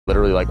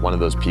Literally like one of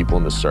those people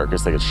in the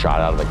circus that gets shot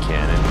out of a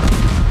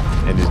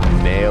cannon and just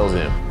nails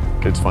him.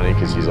 It's funny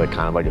because he's like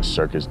kind of like a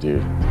circus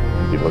dude.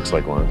 He looks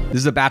like one. This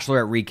is a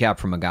Bachelorette recap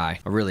from a guy,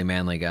 a really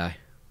manly guy.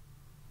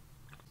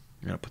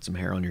 You gotta put some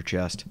hair on your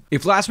chest.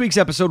 If last week's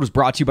episode was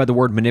brought to you by the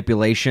word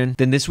manipulation,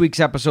 then this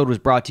week's episode was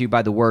brought to you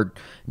by the word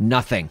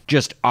nothing.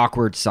 Just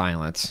awkward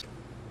silence.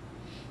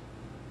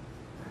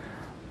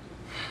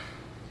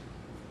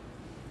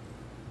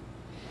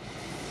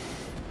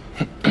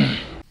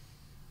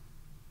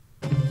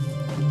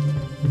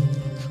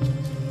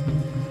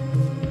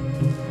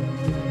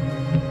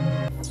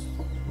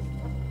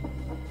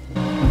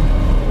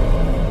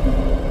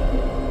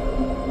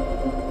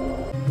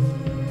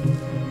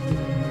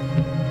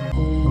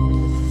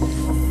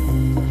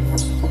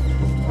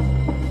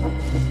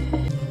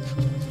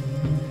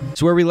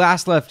 So where we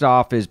last left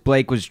off is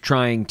Blake was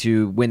trying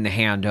to win the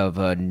hand of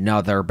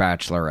another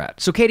Bachelorette.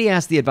 So Katie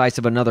asked the advice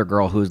of another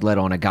girl who's led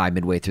on a guy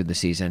midway through the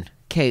season.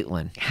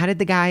 Caitlin, how did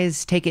the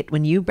guys take it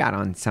when you bet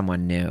on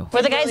someone new?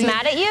 Were the guys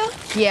mad at you?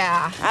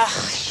 Yeah. Ugh,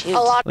 shoot. A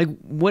lot. Like,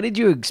 what did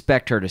you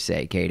expect her to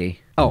say, Katie?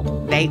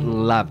 Oh, they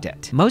loved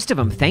it. Most of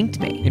them thanked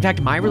me. In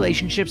fact, my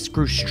relationships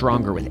grew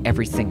stronger with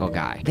every single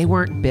guy. They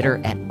weren't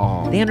bitter at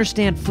all. They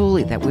understand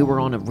fully that we were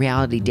on a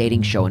reality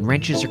dating show and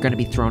wrenches are going to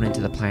be thrown into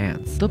the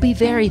plans. They'll be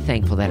very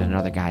thankful that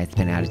another guy has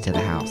been added to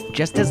the house,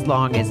 just as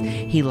long as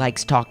he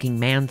likes talking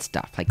man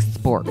stuff like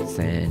sports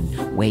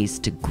and ways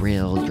to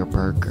grill your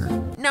burger.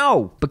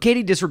 No! But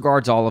Katie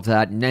disregards all of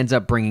that and ends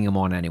up bringing him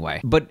on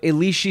anyway. But at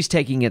least she's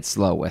taking it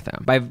slow with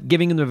him by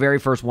giving him the very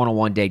first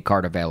one-on-one date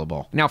card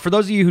available. Now, for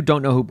those of you who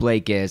don't know who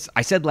Blake is,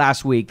 I said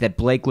last week that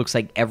Blake looks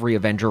like every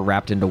Avenger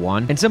wrapped into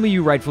one, and some of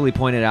you rightfully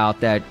pointed out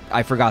that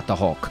I forgot the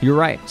Hulk. You're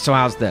right. So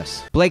how's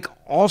this? Blake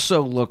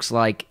also looks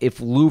like if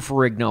Lou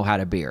Ferrigno had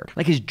a beard.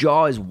 Like his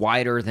jaw is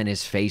wider than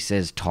his face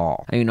is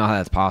tall. I don't even know how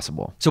that's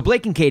possible. So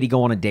Blake and Katie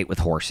go on a date with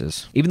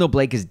horses, even though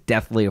Blake is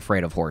deathly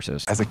afraid of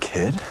horses. As a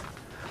kid,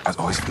 I was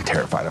always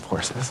terrified of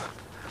horses.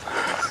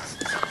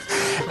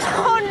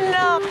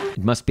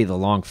 It must be the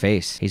long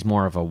face. He's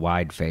more of a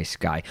wide face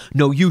guy.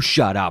 No, you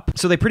shut up.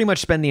 So they pretty much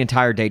spend the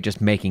entire day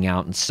just making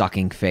out and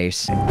sucking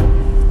face.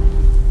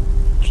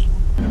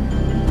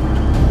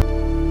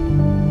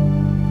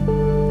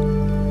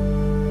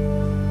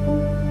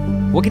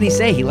 What can he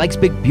say? He likes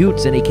big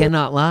buttes and he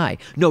cannot lie.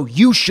 No,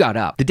 you shut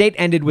up. The date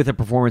ended with a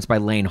performance by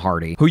Lane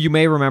Hardy, who you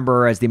may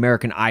remember as the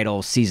American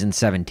Idol Season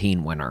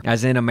 17 winner.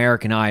 As in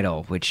American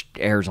Idol, which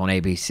airs on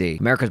ABC.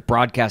 America's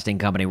broadcasting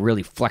company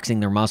really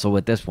flexing their muscle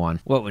with this one.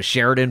 What was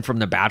Sheridan from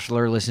The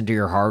Bachelor, Listen to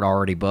Your Heart,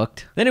 already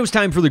booked? Then it was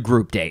time for the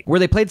group date, where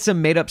they played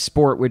some made-up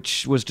sport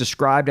which was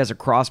described as a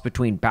cross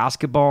between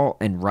basketball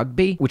and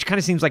rugby, which kind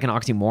of seems like an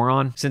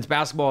oxymoron, since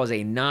basketball is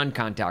a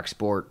non-contact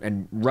sport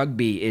and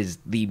rugby is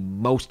the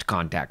most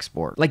contact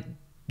sport. Like,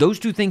 those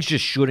two things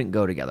just shouldn't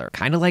go together.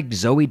 Kind of like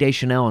Zooey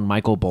Deschanel and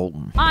Michael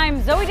Bolton. I'm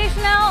Zooey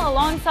Deschanel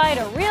alongside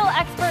a real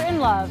expert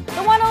in love,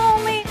 the one and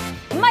only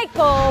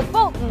Michael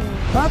Bolton.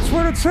 That's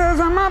what it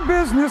says on my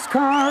business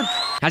card.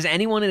 Has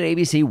anyone at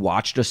ABC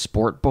watched a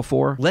sport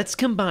before? Let's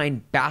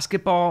combine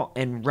basketball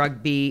and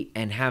rugby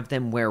and have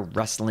them wear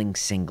wrestling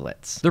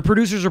singlets. Their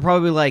producers are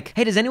probably like,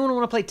 hey, does anyone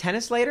want to play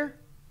tennis later?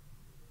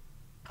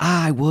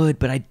 I would,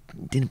 but I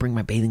didn't bring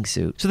my bathing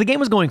suit. So the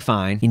game was going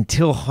fine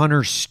until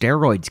Hunter's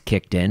steroids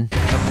kicked in.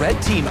 The red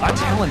team, I'm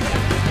telling you.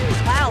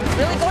 Wow,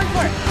 really going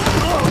for it.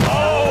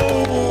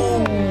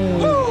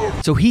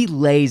 Oh! So he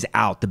lays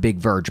out the big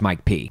verge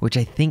Mike P, which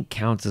I think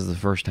counts as the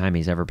first time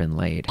he's ever been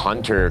laid.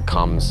 Hunter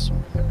comes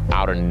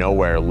out of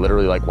nowhere,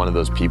 literally like one of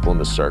those people in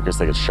the circus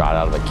that gets shot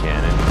out of a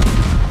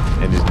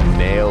cannon and just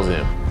nails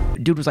him.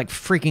 Dude was like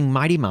freaking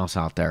Mighty Mouse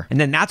out there. And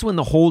then that's when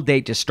the whole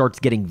date just starts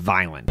getting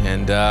violent.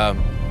 And,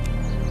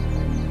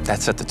 that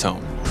set the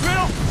tone.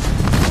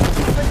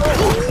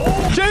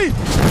 Jay!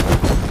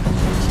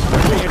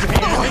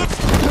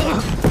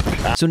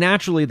 So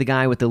naturally, the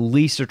guy with the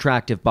least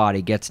attractive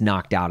body gets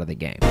knocked out of the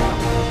game.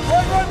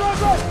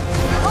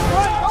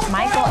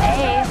 Michael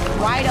A.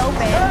 wide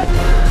open.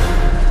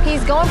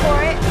 He's going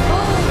for it.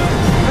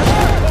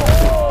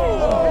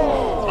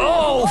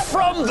 Oh,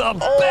 from the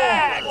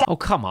back! Oh,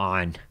 come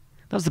on.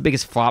 That was the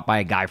biggest flop by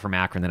a guy from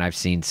Akron that I've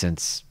seen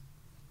since...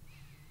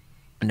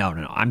 No,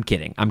 I'm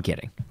kidding.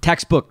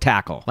 Textbook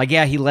tackle. Like,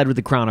 yeah, he led with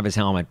the crown of his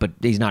helmet, but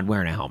he's not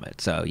wearing a helmet,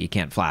 so you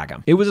can't flag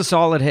him. It was a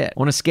solid hit.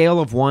 On a scale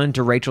of 1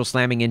 to Rachel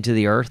slamming into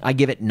the earth, I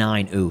give it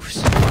 9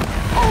 oofs.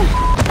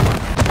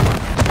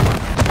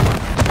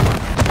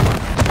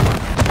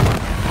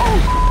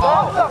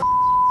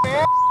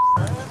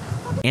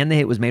 And the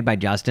hit was made by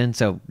Justin,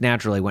 so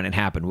naturally when it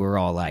happened, we were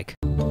all like...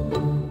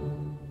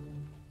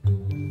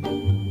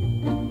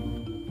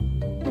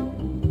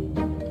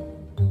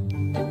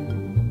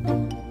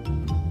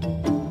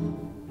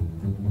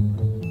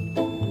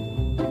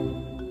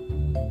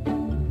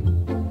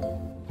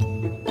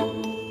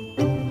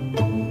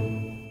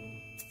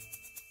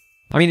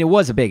 I mean, it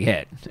was a big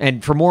hit.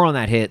 And for more on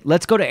that hit,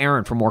 let's go to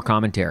Aaron for more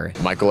commentary.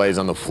 Michael A's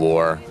on the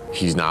floor.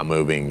 He's not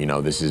moving. You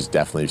know, this is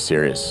definitely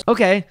serious.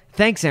 Okay,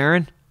 thanks,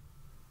 Aaron.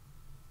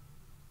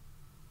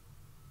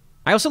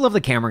 I also love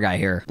the camera guy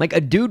here. Like, a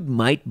dude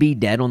might be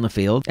dead on the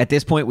field. At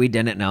this point, we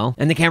didn't know.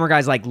 And the camera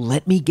guy's like,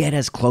 let me get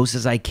as close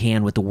as I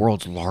can with the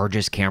world's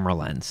largest camera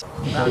lens.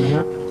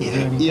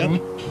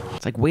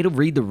 It's like, way to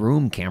read the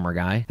room, camera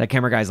guy. That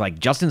camera guy's like,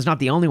 Justin's not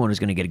the only one who's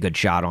gonna get a good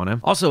shot on him.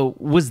 Also,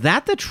 was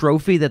that the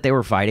trophy that they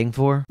were fighting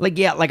for? Like,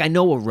 yeah, like I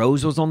know a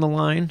rose was on the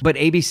line, but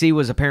ABC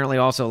was apparently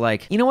also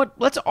like, you know what?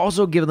 Let's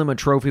also give them a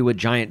trophy with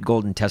giant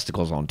golden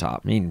testicles on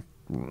top. I mean,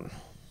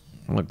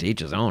 look, to each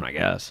his own, I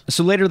guess.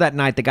 So later that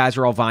night, the guys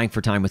are all vying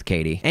for time with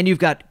Katie. And you've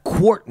got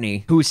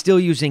Courtney, who is still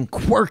using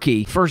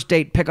quirky first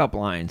date pickup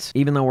lines,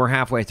 even though we're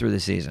halfway through the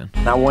season.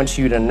 I want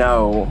you to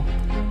know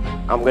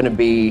I'm gonna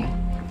be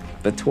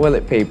the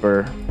toilet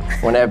paper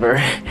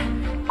whenever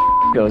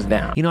goes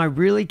down. You know, I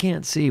really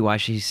can't see why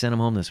she sent him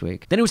home this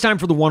week. Then it was time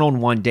for the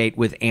one-on-one date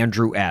with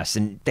Andrew S.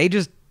 And they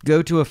just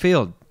go to a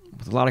field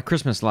with a lot of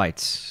Christmas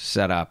lights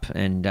set up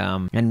and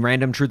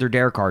random truth or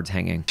dare cards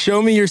hanging.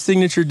 Show me your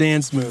signature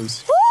dance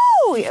moves.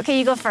 Ooh, okay,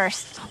 you go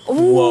first. Ooh.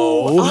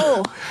 Whoa.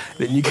 Oh.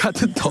 Then you got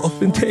the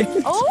dolphin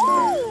dance.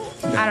 Oh.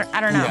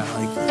 I don't know. Yeah,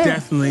 like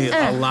definitely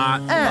a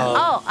lot of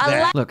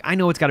that. Look, I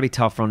know it's got to be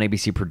tough on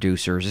ABC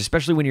producers,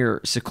 especially when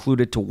you're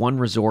secluded to one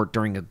resort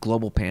during a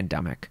global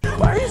pandemic.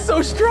 Why are you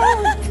so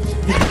strong?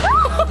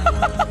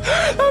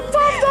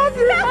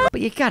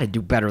 But you got to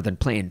do better than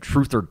playing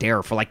truth or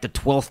dare for like the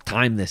 12th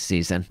time this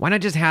season. Why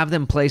not just have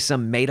them play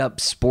some made-up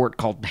sport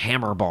called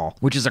hammerball,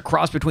 which is a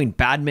cross between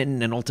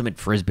badminton and ultimate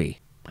frisbee?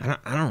 I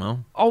don't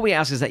know. All we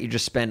ask is that you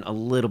just spend a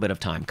little bit of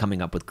time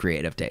coming up with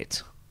creative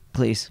dates.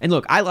 Please. And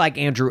look, I like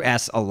Andrew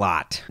S. a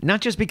lot. Not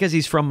just because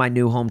he's from my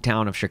new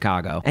hometown of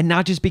Chicago, and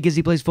not just because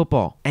he plays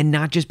football, and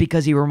not just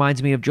because he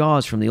reminds me of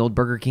Jaws from the old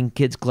Burger King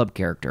Kids Club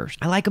characters.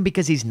 I like him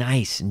because he's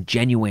nice and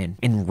genuine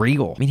and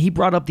real. I mean, he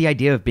brought up the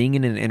idea of being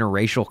in an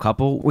interracial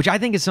couple, which I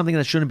think is something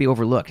that shouldn't be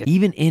overlooked,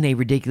 even in a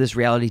ridiculous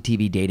reality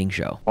TV dating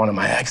show. One of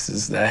my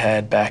exes that I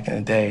had back in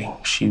the day,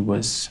 she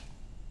was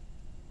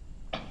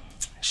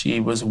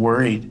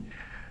worried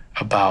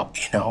about,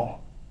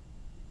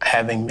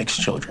 having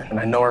mixed children. And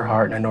I know her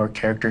heart and I know her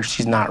character.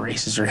 She's not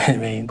racist or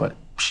anything, but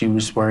she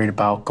was worried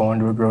about going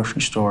to a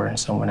grocery store and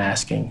someone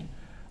asking,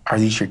 are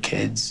these your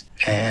kids?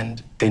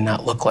 And they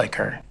not look like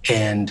her.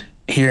 And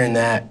hearing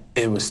that,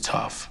 it was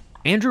tough.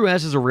 Andrew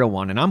S. is a real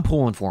one, and I'm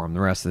pulling for him the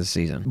rest of the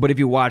season. But if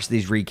you watch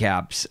these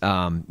recaps,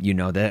 you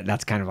know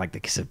that's kind of like the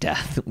kiss of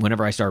death.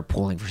 Whenever I start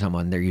pulling for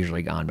someone, they're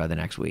usually gone by the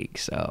next week.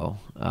 So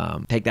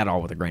take that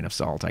all with a grain of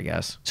salt, I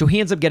guess. So he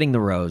ends up getting the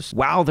rose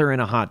while they're in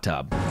a hot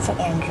tub. So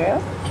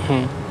Andrew,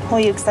 will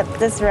you accept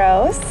this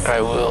rose?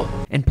 I will.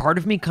 And part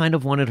of me kind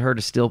of wanted her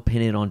to still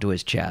pin it onto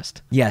his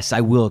chest. Yes,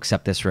 I will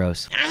accept this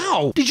rose.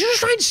 Ow! Did you just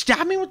try and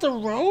stab me with the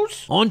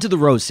rose? On to the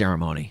rose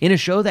ceremony. In a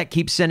show that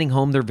keeps sending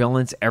home their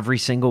villains every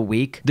single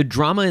week, the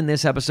drama in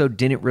this episode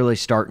didn't really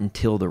start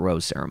until the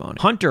rose ceremony.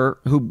 Hunter,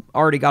 who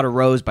already got a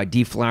rose by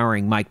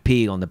deflowering Mike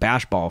P on the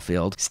bash ball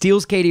field,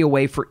 steals Katie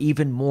away for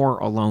even more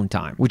alone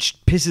time, which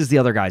pisses the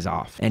other guys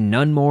off. And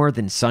none more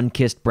than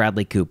sun-kissed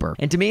Bradley Cooper.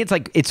 And to me,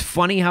 it's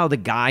funny how the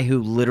guy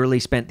who literally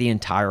spent the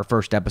entire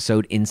first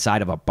episode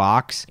inside of a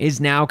box is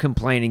now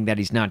complaining that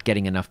he's not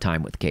getting enough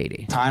time with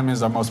Katie. Time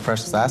is our most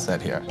precious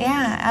asset here.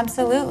 Yeah,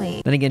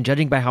 absolutely. Then again,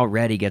 judging by how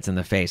red he gets in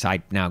the face,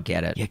 I now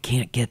get it. You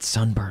can't get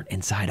sunburnt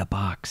inside a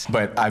box.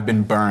 But I've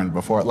been burned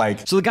before,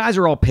 So the guys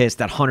are all pissed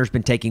that Hunter's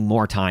been taking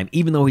more time,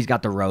 even though he's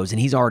got the rose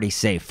and he's already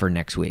safe for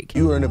next week.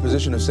 You are in a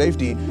position of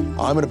safety.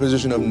 I'm in a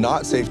position of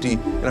not safety.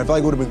 And I feel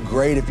like it would have been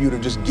great if you'd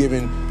have just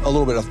given a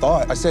little bit of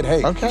thought. I said,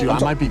 hey. Okay. Dude, I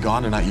might be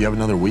gone tonight. You have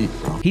another week,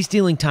 bro. He's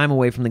stealing time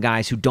away from the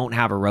guys who don't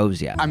have a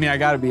rose yet. I mean, I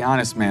gotta be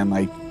honest, man.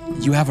 Like,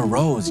 you have a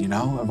rose,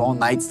 of all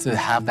nights to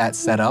have that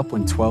set up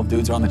when 12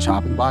 dudes are on the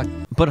chopping block.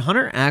 But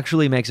Hunter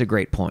actually makes a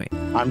great point.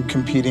 I'm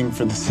competing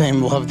for the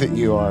same love that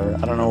you are. I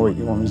don't know what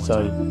you want me to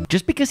tell you.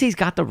 Just because he's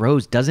got the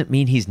rose doesn't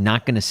mean he's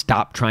not going to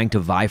stop trying to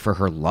vie for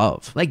her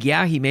love. Like,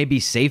 yeah, he may be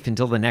safe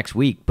until the next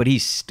week, but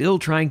he's still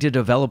trying to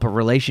develop a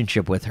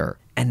relationship with her.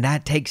 And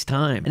that takes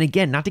time. And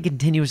again, not to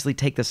continuously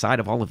take the side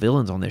of all the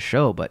villains on this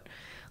show, but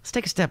let's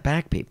take a step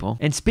back, people.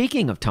 And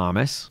speaking of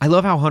Thomas, I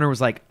love how Hunter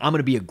was like, I'm going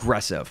to be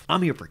aggressive.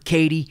 I'm here for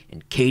Katie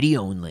and Katie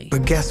only.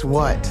 But guess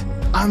what?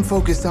 I'm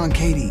focused on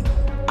Katie.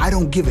 I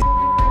don't give a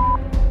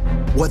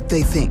what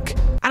they think.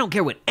 I don't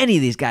care what any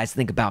of these guys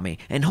think about me.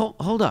 And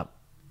hold up.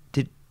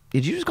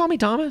 Did you just call me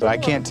Thomas? I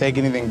can't take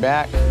anything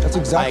back. That's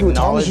exactly what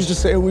Thomas used to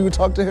say when we would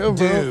talk to him,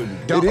 bro.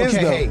 Dude, don't, it is,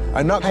 okay, though. hey,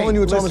 I'm not calling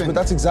you a Thomas, listen, but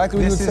that's exactly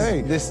what he would say.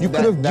 You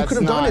could have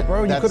done it,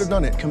 bro. You could have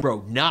done it.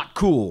 Bro, not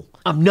cool.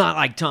 I'm not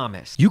like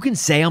Thomas. You can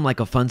say I'm like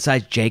a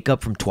fun-sized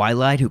Jacob from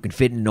Twilight who can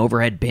fit in an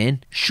overhead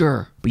bin.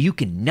 Sure, but you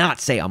cannot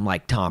say I'm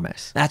like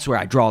Thomas. That's where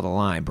I draw the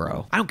line,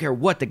 bro. I don't care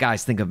what the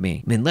guys think of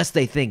me, unless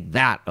they think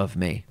that of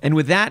me. And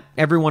with that,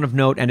 everyone of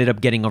note ended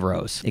up getting a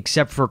rose,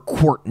 except for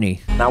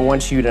Courtney. I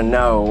want you to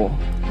know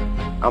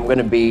I'm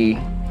gonna be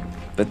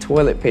the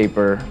toilet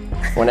paper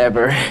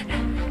whenever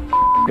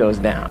goes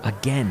down.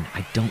 Again,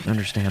 I don't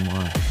understand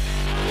why.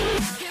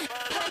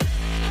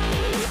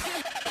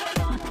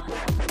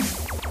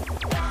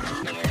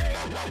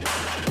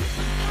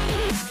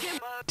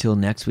 Till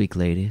next week,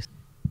 ladies.